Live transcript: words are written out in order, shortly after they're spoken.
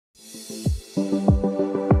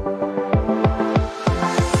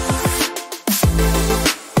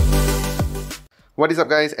What is up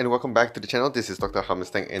guys, and welcome back to the channel. This is Dr.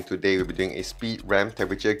 Hammerstang, and today we'll be doing a speed, RAM,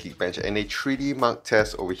 temperature, Geekbench and a 3D mark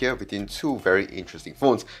test over here between two very interesting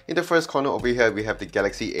phones. In the first corner over here we have the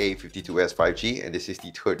Galaxy A52s 5G, and this is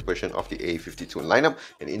the third version of the A52 lineup,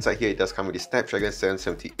 and inside here it does come with the Snapdragon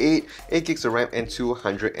 778, 8GB of RAM and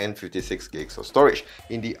 256GB of storage.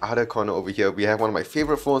 In the other corner over here we have one of my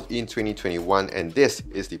favorite phones in 2021, and this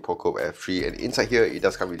is the Poco F3, and inside here it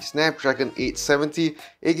does come with the Snapdragon 870,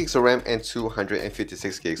 8GB of RAM and 256GB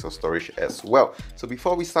of storage as well. So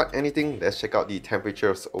before we start anything, let's check out the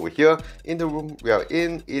temperatures over here. In the room we are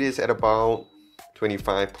in, it is at about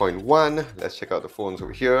 25.1. Let's check out the phones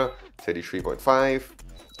over here. 33.5.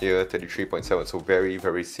 Here 33.7. So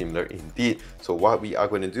very similar indeed. So what we are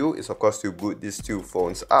going to do is of course to boot these two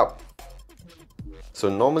phones up. So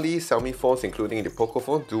normally Xiaomi phones, including the Poco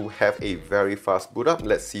phone, do have a very fast boot up.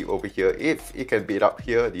 Let's see over here if it can beat up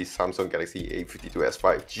here the Samsung Galaxy A52s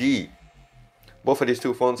 5G. Both of these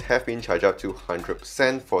two phones have been charged up to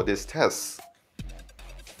 100% for this test.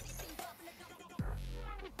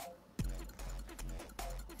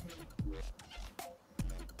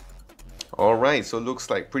 Alright, so looks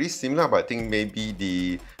like pretty similar, but I think maybe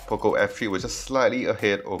the Poco F3 was just slightly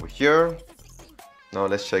ahead over here. Now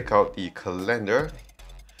let's check out the calendar.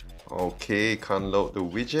 Okay, can't load the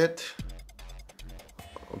widget.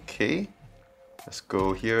 Okay. Let's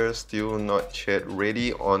go here, still not yet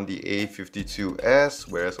ready on the A52s,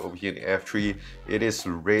 whereas over here in the F3, it is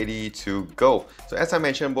ready to go. So as I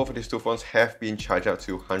mentioned, both of these two phones have been charged up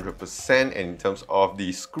to 100%, and in terms of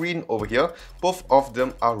the screen over here, both of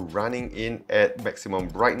them are running in at maximum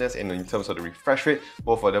brightness, and in terms of the refresh rate,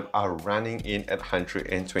 both of them are running in at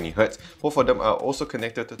 120Hz. Both of them are also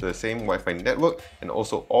connected to the same Wi-Fi network, and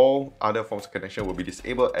also all other forms of connection will be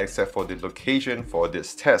disabled except for the location for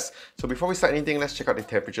this test. So before we start anything, let's check out the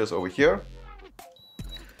temperatures over here.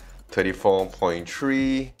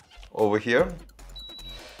 34.3 over here.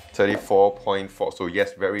 34.4. So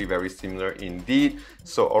yes, very similar indeed.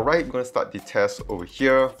 So alright, we're going to start the test over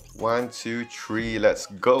here. 1, 2, 3, let's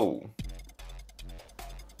go.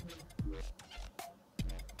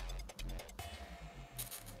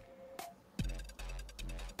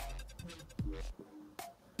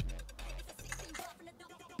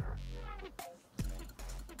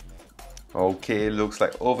 Okay, looks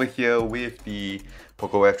like over here with the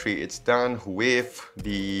Poco F3 it's done. With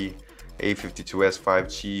the A52s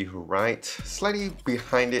 5G, right, slightly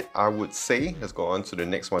behind it I would say. Let's go on to the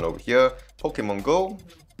next one over here, Pokemon Go.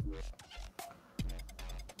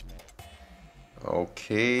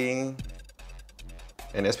 Okay,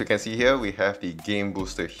 and as we can see here, we have the game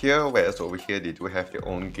booster here, whereas over here they do have their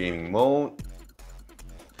own gaming mode.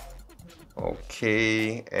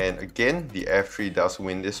 Okay, and again the F3 does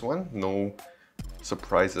win this one, no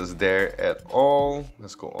surprises there at all.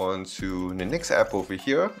 Let's go on to the next app over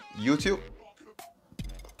here, YouTube.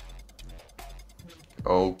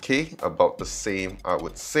 Okay, about the same I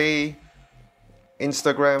would say.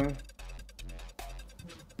 Instagram.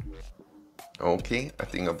 Okay, I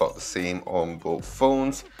think about the same on both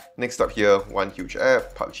phones. Next up here, one huge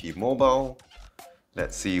app, PUBG Mobile.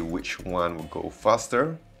 Let's see which one will go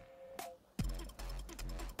faster.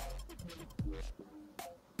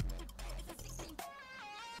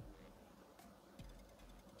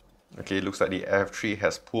 Okay, looks like the F3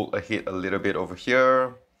 has pulled ahead a little bit over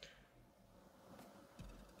here.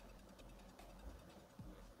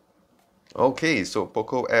 Okay, so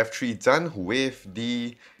Poco F3 done with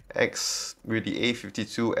the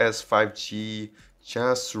A52s 5G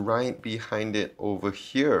just right behind it over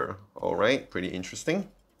here. Alright, pretty interesting.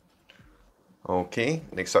 Okay,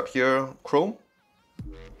 next up here, Chrome.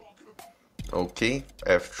 Okay,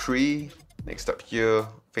 F3. Next up here,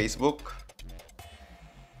 Facebook.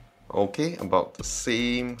 Okay, about the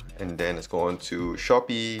same, and then let's go on to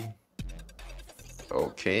Shopee.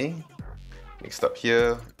 Okay, next up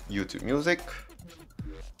here, YouTube Music.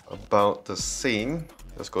 About the same.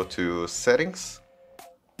 Let's go to Settings.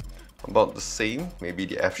 About the same, maybe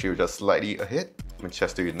the F3 just slightly ahead.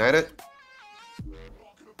 Manchester United.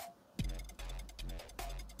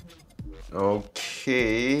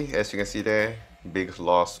 Okay, as you can see there, big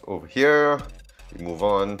loss over here. We move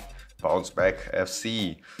on, Bounce Back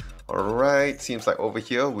FC. Alright, seems like over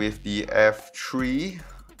here with the F3,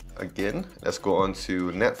 again, let's go on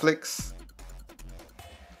to Netflix.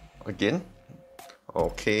 Again.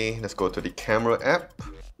 Okay, let's go to the camera app.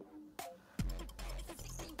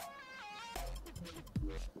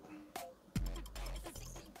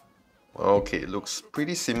 Okay, looks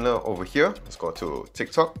pretty similar over here. Let's go to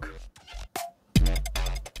TikTok.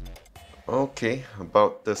 Okay,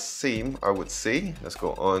 about the same I would say. Let's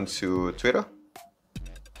go on to Twitter.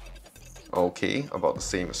 Okay, about the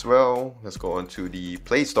same as well. Let's go on to the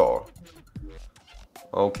Play Store.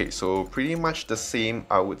 Okay, so pretty much the same,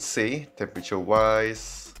 I would say, temperature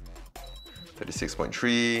wise.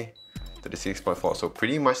 36.3, 36.4, so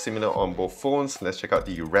pretty much similar on both phones. Let's check out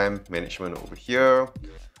the RAM management over here.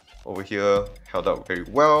 Over here, held up very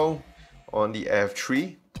well. On the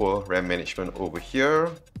F3, poor RAM management over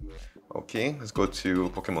here. Okay, let's go to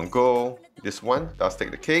Pokemon Go. This one does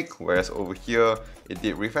take the cake, whereas over here, it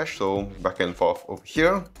did refresh, so back and forth over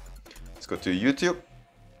here. Let's go to YouTube.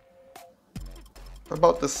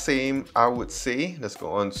 About the same, I would say. Let's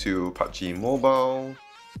go on to PUBG Mobile.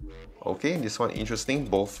 Okay, this one interesting.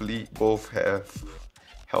 Both have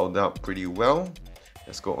held up pretty well.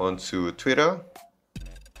 Let's go on to Twitter.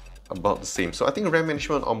 About the same. So I think RAM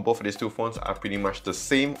management on both of these two phones are pretty much the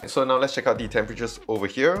same. So now let's check out the temperatures over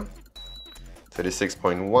here.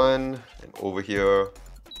 36.1, and over here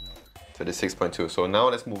 36.2. So now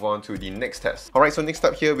let's move on to the next test. Alright, so next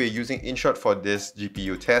up here we're using INSHOT for this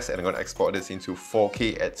GPU test, and I'm going to export this into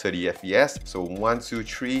 4K at 30 FPS. So 1, 2,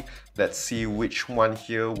 3, let's see which one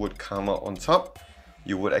here would come out on top.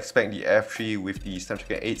 You would expect the F3 with the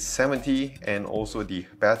Snapdragon 870 and also the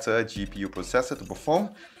better GPU processor to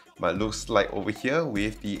perform. But looks like over here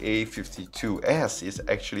with the A52s is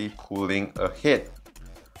actually pulling ahead.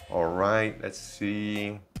 Alright, let's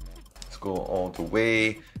see. Let's go all the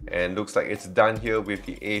way. And looks like it's done here with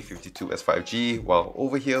the A52s 5G, while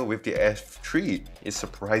over here with the F3 is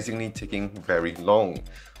surprisingly taking very long.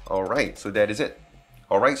 Alright, so that is it.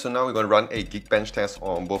 Alright, so now we're going to run a Geekbench test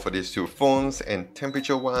on both of these two phones, and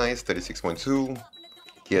temperature wise 36.2,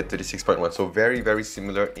 here 36.1, so very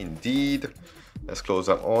similar indeed. Let's close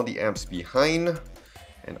up all the apps behind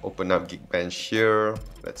and open up Geekbench here.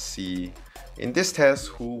 Let's see in this test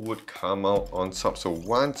who would come out on top. So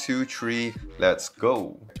 1, 2, 3, let's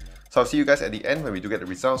go. So I'll see you guys at the end when we do get the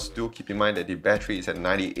results. Do keep in mind that the battery is at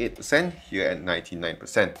 98%, here at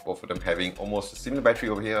 99%. Both of them having almost a similar battery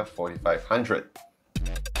over here, 4500.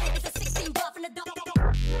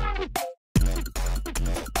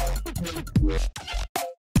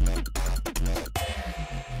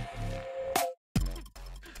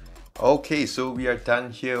 Okay, so we are done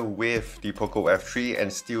here with the Poco F3,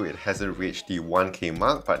 and still it hasn't reached the 1K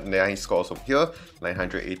mark, but 9 scores over here,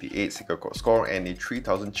 988 single core score and a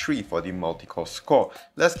 3003 for the multi-core score.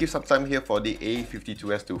 Let's give some time here for the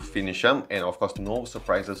A52s to finish them, and of course no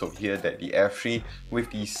surprises over here that the F3 with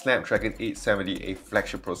the Snapdragon 870, a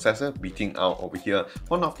flagship processor, beating out over here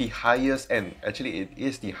one of the highest end, actually it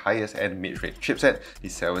is the highest end mid-range chipset, the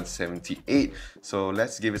 778. So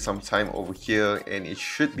let's give it some time over here and it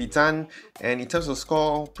should be done. And in terms of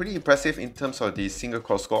score, pretty impressive in terms of the single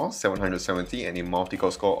core score, 770, and a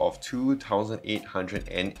multi-core score of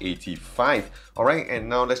 2885. Alright, and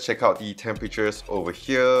now let's check out the temperatures over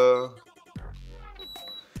here.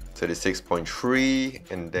 36.3,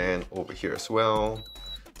 and then over here as well,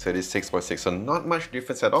 36.6, so not much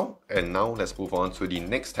difference at all. And now let's move on to the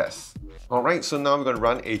next test. Alright, so now we're going to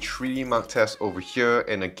run a 3D mark test over here,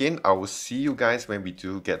 and again I will see you guys when we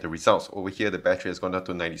do get the results. Over here the battery has gone down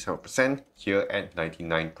to 97%, here at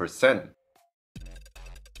 99%.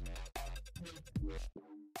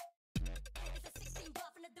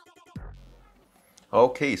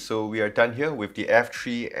 Okay, so we are done here with the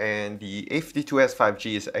F3, and the A52s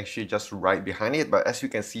 5G is actually just right behind it, but as you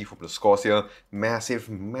can see from the scores here, massive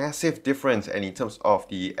difference. And in terms of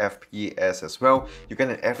the FPS as well, you get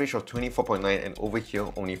an average of 24.9 and over here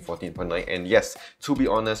only 14.9. And yes, to be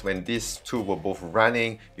honest, when these two were both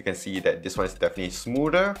running, you can see that this one is definitely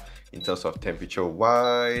smoother. In terms of temperature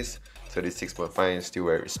wise, 36.5 is still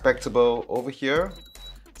very respectable. Over here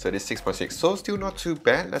 36.6, so still not too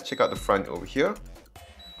bad. Let's check out the front over here.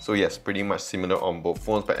 So yes, pretty much similar on both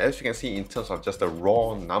phones, but as you can see in terms of just the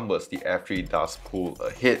raw numbers, the F3 does pull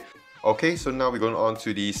ahead. Okay, so now we're going on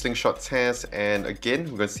to the SLINGSHOT test, and again,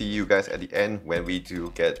 we're going to see you guys at the end when we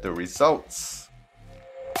do get the results.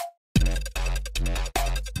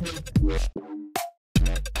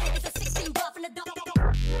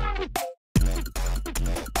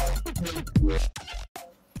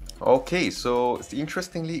 Okay, so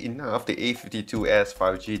interestingly enough, the A52s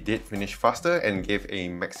 5G did finish faster and gave a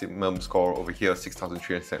maximum score over here,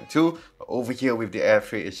 6372. Over here with the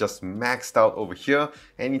F3, it's just maxed out over here.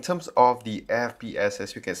 And in terms of the FPS,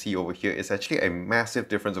 as you can see over here, it's actually a massive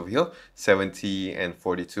difference over here, 70 and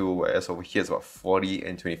 42, whereas over here it's about 40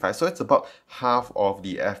 and 25. So it's about half of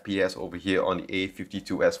the FPS over here on the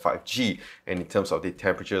A52s 5G. And in terms of the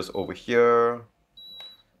temperatures over here,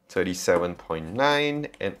 37.9,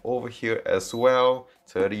 and over here as well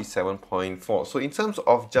 37.4. So in terms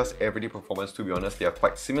of just everyday performance, to be honest, they are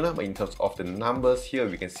quite similar, but in terms of the numbers here,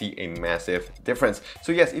 we can see a massive difference.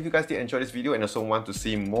 So yes, if you guys did enjoy this video and also want to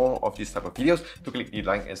see more of these type of videos, do click the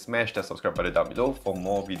like and smash that subscribe button down below for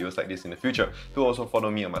more videos like this in the future. Do also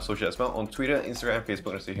follow me on my social as well, on Twitter, Instagram, Facebook,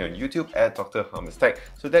 and also here on YouTube at Dr. Hermes Tech.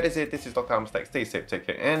 So that is it. This is Dr. Hermes Tech. Stay safe, take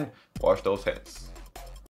care, and wash those hands.